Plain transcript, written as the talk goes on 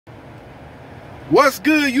What's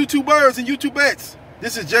good, YouTubers and YouTubettes?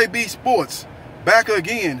 This is JBsports, back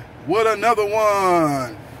again with another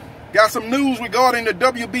one. Got some news regarding the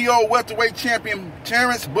WBO welterweight champion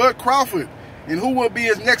Terrence Bud Crawford and who will be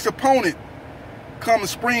his next opponent come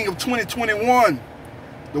spring of 2021.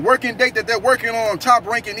 The working date that they're working on Top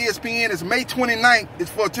Ranking ESPN is May 29th.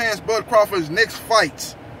 It's for Terrence Bud Crawford's next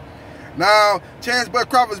fights. Now, Terrence Bud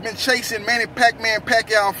Crawford has been chasing Manny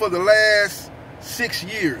Pacquiao for the last 6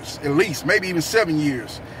 years, at least, maybe even 7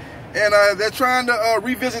 years. And they're trying to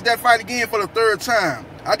revisit that fight again for the third time.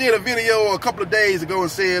 I did a video a couple of days ago and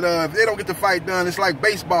said if they don't get the fight done, it's like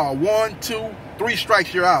baseball. 1, 2, 3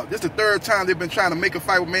 strikes, you're out. This is the third time they've been trying to make a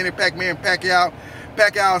fight with Manny Pacquiao.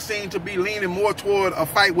 Pacquiao seemed to be leaning more toward a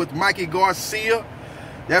fight with Mikey Garcia.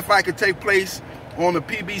 That fight could take place on the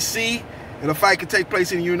PBC, and the fight could take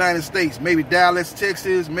place in the United States. Maybe Dallas,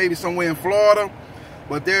 Texas, maybe somewhere in Florida.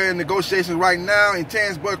 But they're in negotiations right now, and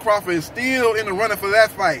Terrence Bud Crawford is still in the running for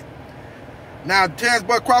that fight. Now, Terrence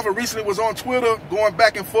Bud Crawford recently was on Twitter going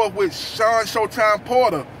back and forth with Shawn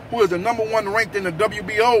Porter, who is the #1 ranked in the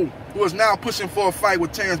WBO, who is now pushing for a fight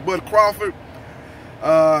with Terrence Bud Crawford.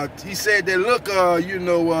 He said that, look,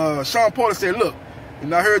 Shawn Porter said, look,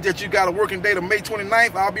 and I heard that you got a working date of May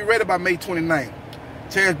 29th. I'll be ready by May 29th.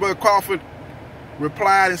 Terrence Bud Crawford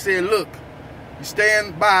replied and said, look, you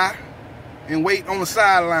stand by and wait on the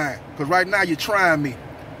sideline, because right now you're trying me.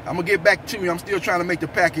 I'm going to get back to you. I'm still trying to make the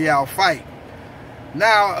Pacquiao fight.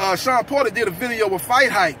 Now, Shawn Porter did a video with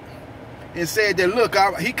Fight Hype and said that, look,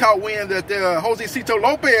 he caught wind that Jossiesito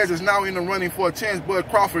Lopez is now in the running for a Terrence Bud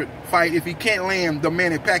Crawford fight if he can't land the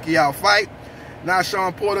Manny Pacquiao fight. Now,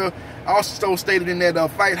 Shawn Porter also stated in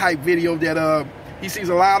that Fight Hype video that he sees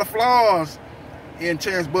a lot of flaws in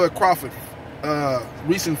Terrence Bud Crawford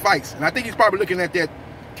recent fights. And I think he's probably looking at that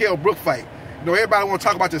Kell Brook fight. You know, everybody want to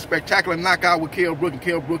talk about the spectacular knockout with Kell Brook, and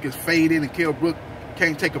Kell Brook is fading, and Kell Brook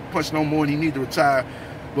can't take a punch no more, and he needs to retire.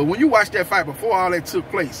 But when you watch that fight before all that took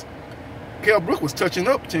place, Kell Brook was touching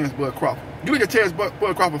up Terrence Bud Crawford. You look at Terrence Bud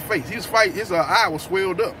Crawford's face. His eye was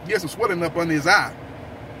swelled up. He had some swelling up under his eye.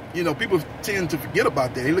 You know, people tend to forget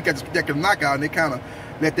about that. They look at the spectacular knockout and they kind of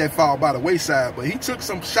let that fall by the wayside. But he took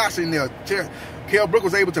some shots in there. Kell Brook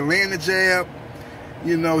was able to land the jab.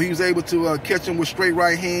 You know, he was able to catch him with straight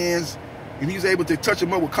right hands. And he was able to touch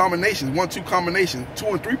him up with combinations, 1-2 combinations, 2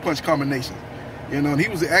 and 3 punch combinations. You know, and he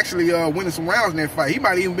was actually winning some rounds in that fight. He might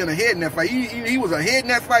have even been ahead in that fight. He was ahead in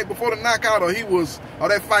that fight before the knockout, or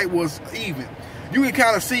that fight was even. You can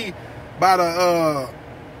kind of see by the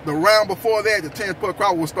round before that Terrence Bud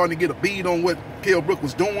Crawford was starting to get a bead on what Kell Brook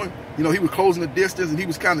was doing. You know, he was closing the distance, and he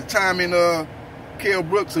was kind of timing Kell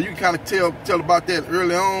Brook, so you can kind of tell about that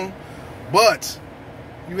early on. But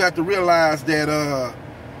you have to realize that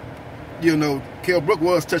you know, Kell Brook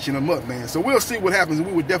was touching him up, man. So we'll see what happens.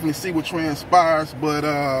 We will definitely see what transpires. But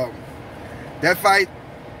that fight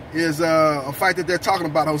is a fight that they're talking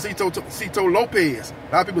about, Jossiesito Lopez.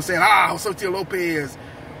 A lot of people saying, Jossiesito Lopez.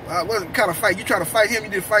 What kind of fight? You try to fight him,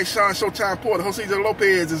 you did fight Shawn Porter. Jossiesito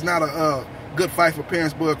Lopez is not a good fight for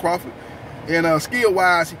Terrence Bud Crawford. And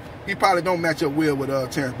skill-wise, he probably don't match up well with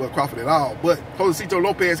Terrence Bud Crawford at all. But Jossiesito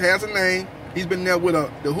Lopez has a name. He's been there with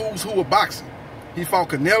the who's who of boxing. He fought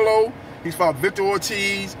Canelo. He's fought Victor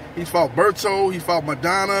Ortiz, he's fought Berto, he fought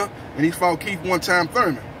Madonna, and he fought Keith one-time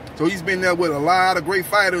Thurman. So he's been there with a lot of great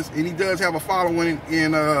fighters, and he does have a following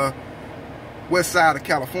in west side of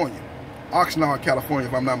California. Oxnard, California,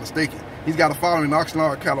 if I'm not mistaken. He's got a following in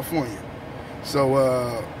Oxnard, California.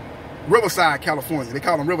 So, Riverside, California. They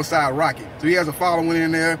call him Riverside Rocket. So he has a following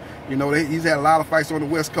in there. You know, he's had a lot of fights on the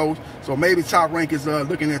West Coast. So maybe Top Rank is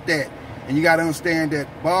looking at that. And you got to understand that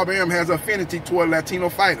Bob Arum has affinity toward Latino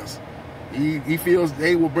fighters. He feels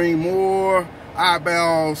they will bring more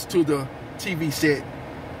eyeballs to the TV set,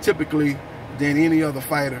 typically, than any other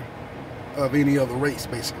fighter of any other race,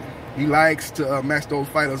 basically. He likes to match those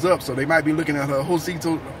fighters up, so they might be looking at a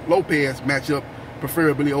Jossiesito Lopez matchup,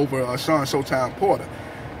 preferably over Shawn Showtime Porter.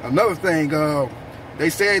 Another thing, they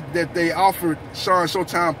said that they offered Shawn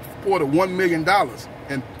Showtime Porter $1 million,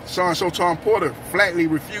 and Shawn Showtime Porter flatly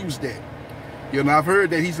refused that. You know, I've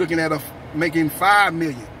heard that he's looking at making $5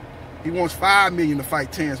 million. He wants $5 million to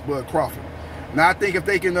fight Terrence Bud Crawford. Now, I think if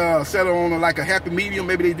they can settle on like a happy medium,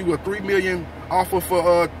 maybe they do a $3 million offer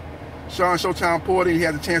for Shawn Showtime Porter. He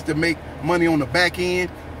has a chance to make money on the back end.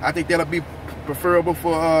 I think that'll be preferable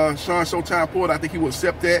for Shawn Showtime Porter. I think he will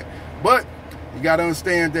accept that. But you got to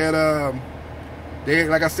understand that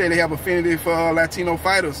like I said, they have affinity for Latino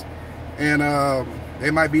fighters, and they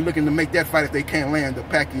might be looking to make that fight if they can't land the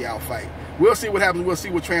Pacquiao fight. We'll see what happens. We'll see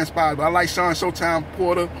what transpires. But I like Shawn Showtime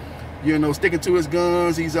Porter. You know, sticking to his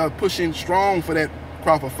guns. He's pushing strong for that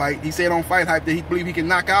Crawford fight. He said on Fight Hype that he believe he can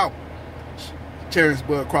knock out Terrence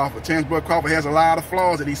Bud Crawford. Terrence Bud Crawford has a lot of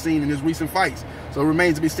flaws that he's seen in his recent fights. So it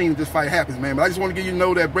remains to be seen if this fight happens, man. But I just want to get you to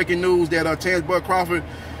know that breaking news that Terrence Bud Crawford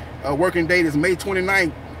working date is May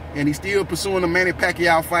 29th, and he's still pursuing the Manny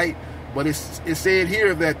Pacquiao fight. But it's said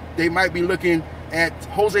here that they might be looking at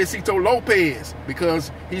Jossiesito Lopez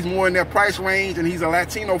because he's more in their price range and he's a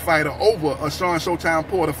Latino fighter over a Shawn Showtime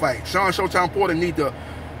Porter fight. Shawn Showtime Porter need to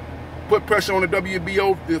put pressure on the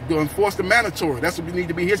WBO to enforce the mandatory. That's what need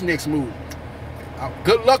to be his next move.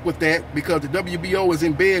 Good luck with that because the WBO is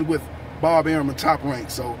in bed with Bob Arum in Top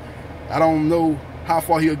Rank. So I don't know how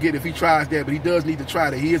far he'll get if he tries that, but he does need to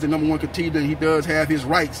try that. He is the #1 contender, and he does have his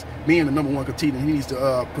rights being the #1 contender. He needs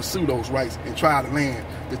to pursue those rights and try to land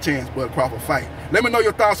the Terrence Bud Crawford fight. Let me know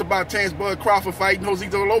your thoughts about Terrence Bud Crawford fighting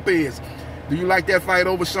Jossiesito Lopez. Do you like that fight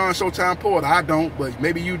over Shawn Showtime Porter? I don't, but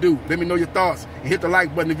maybe you do. Let me know your thoughts. And hit the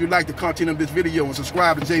like button if you like the content of this video, and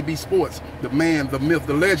subscribe to JB Sports, the man, the myth,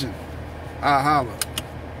 the legend. I'll holla.